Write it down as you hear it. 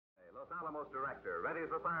Alamos director readies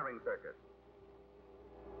the firing circuit.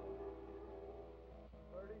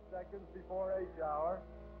 30 seconds before H-hour.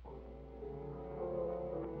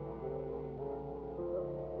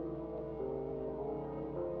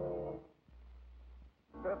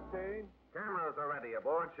 15. Cameras are ready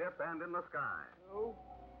aboard ship and in the sky. 2,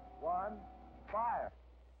 1, fire.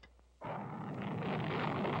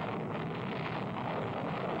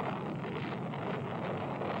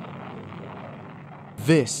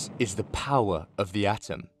 This is the power of the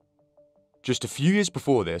atom. Just a few years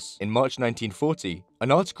before this, in March 1940,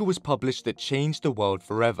 an article was published that changed the world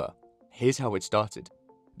forever. Here's how it started.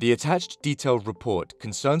 The attached detailed report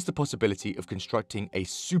concerns the possibility of constructing a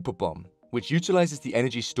superbomb, which utilizes the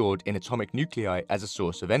energy stored in atomic nuclei as a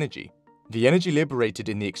source of energy. The energy liberated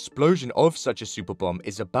in the explosion of such a superbomb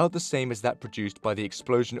is about the same as that produced by the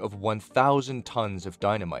explosion of 1,000 tons of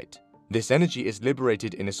dynamite. This energy is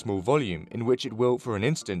liberated in a small volume in which it will, for an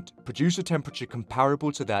instant, produce a temperature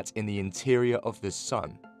comparable to that in the interior of the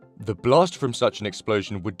sun. The blast from such an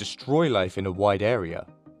explosion would destroy life in a wide area.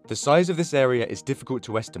 The size of this area is difficult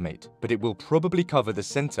to estimate, but it will probably cover the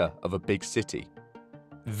center of a big city.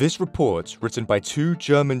 This report, written by two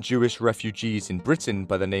German Jewish refugees in Britain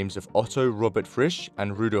by the names of Otto Robert Frisch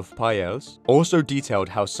and Rudolf Peierls, also detailed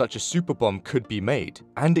how such a superbomb could be made,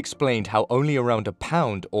 and explained how only around a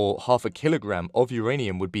pound or half a kilogram of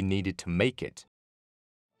uranium would be needed to make it.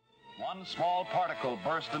 One small particle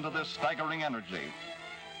burst into this staggering energy.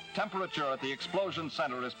 Temperature at the explosion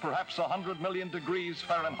center is perhaps 100 million degrees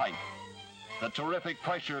Fahrenheit. The terrific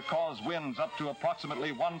pressure caused winds up to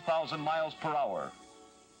approximately 1,000 miles per hour.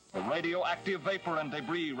 The radioactive vapor and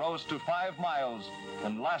debris rose to 5 miles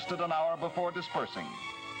and lasted an hour before dispersing.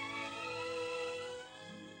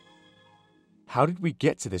 How did we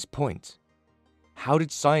get to this point? How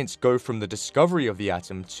did science go from the discovery of the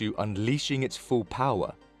atom to unleashing its full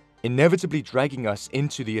power, inevitably dragging us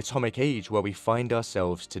into the atomic age where we find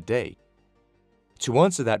ourselves today? To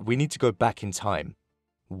answer that, we need to go back in time,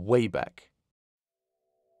 way back.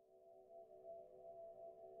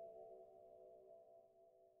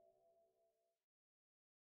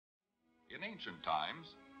 In ancient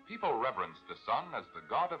times, people reverenced the sun as the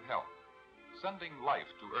god of health, sending life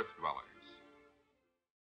to earth dwellers.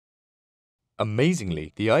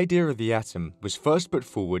 Amazingly, the idea of the atom was first put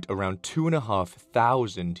forward around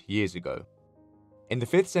 2,500 years ago. In the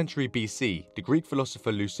 5th century BC, the Greek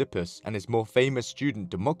philosopher Leucippus and his more famous student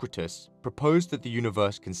Democritus proposed that the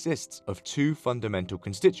universe consists of two fundamental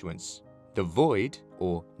constituents, the void,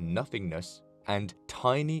 or nothingness, and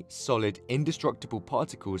tiny, solid, indestructible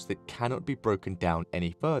particles that cannot be broken down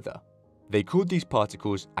any further. They called these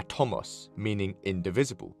particles atomos, meaning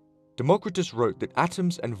indivisible. Democritus wrote that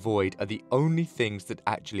atoms and void are the only things that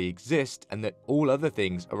actually exist and that all other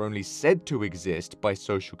things are only said to exist by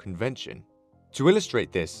social convention. To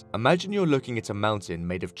illustrate this, imagine you're looking at a mountain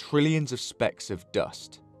made of trillions of specks of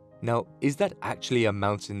dust. Now, is that actually a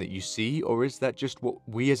mountain that you see, or is that just what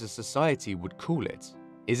we as a society would call it?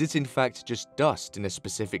 Is it in fact just dust in a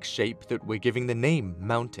specific shape that we're giving the name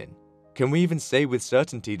mountain? Can we even say with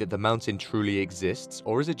certainty that the mountain truly exists,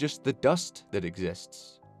 or is it just the dust that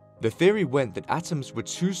exists? The theory went that atoms were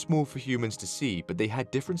too small for humans to see, but they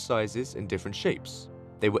had different sizes and different shapes.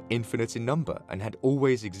 They were infinite in number and had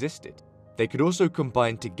always existed. They could also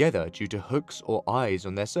combine together due to hooks or eyes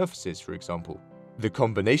on their surfaces, for example. The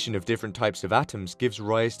combination of different types of atoms gives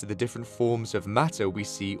rise to the different forms of matter we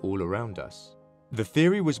see all around us. The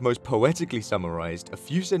theory was most poetically summarized a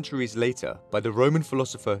few centuries later by the Roman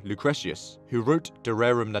philosopher Lucretius, who wrote De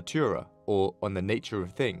Rerum Natura, or On the Nature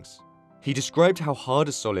of Things. He described how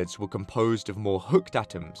harder solids were composed of more hooked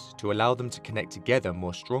atoms to allow them to connect together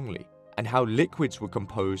more strongly, and how liquids were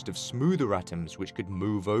composed of smoother atoms which could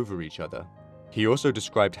move over each other. He also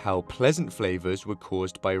described how pleasant flavors were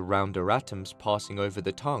caused by rounder atoms passing over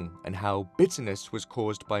the tongue, and how bitterness was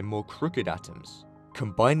caused by more crooked atoms.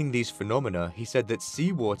 Combining these phenomena, he said that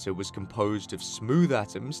seawater was composed of smooth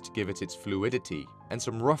atoms to give it its fluidity, and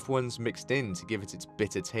some rough ones mixed in to give it its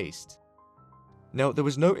bitter taste. Now, there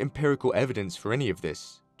was no empirical evidence for any of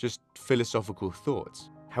this, just philosophical thoughts.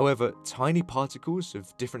 However, tiny particles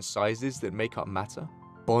of different sizes that make up matter,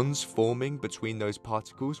 bonds forming between those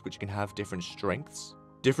particles which can have different strengths,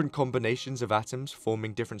 different combinations of atoms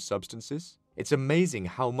forming different substances. It's amazing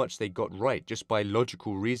how much they got right just by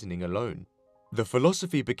logical reasoning alone. The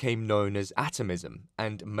philosophy became known as atomism,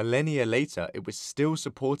 and millennia later it was still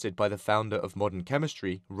supported by the founder of modern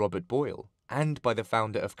chemistry, Robert Boyle, and by the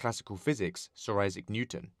founder of classical physics, Sir Isaac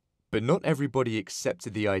Newton. But not everybody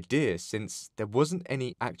accepted the idea since there wasn't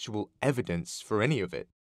any actual evidence for any of it.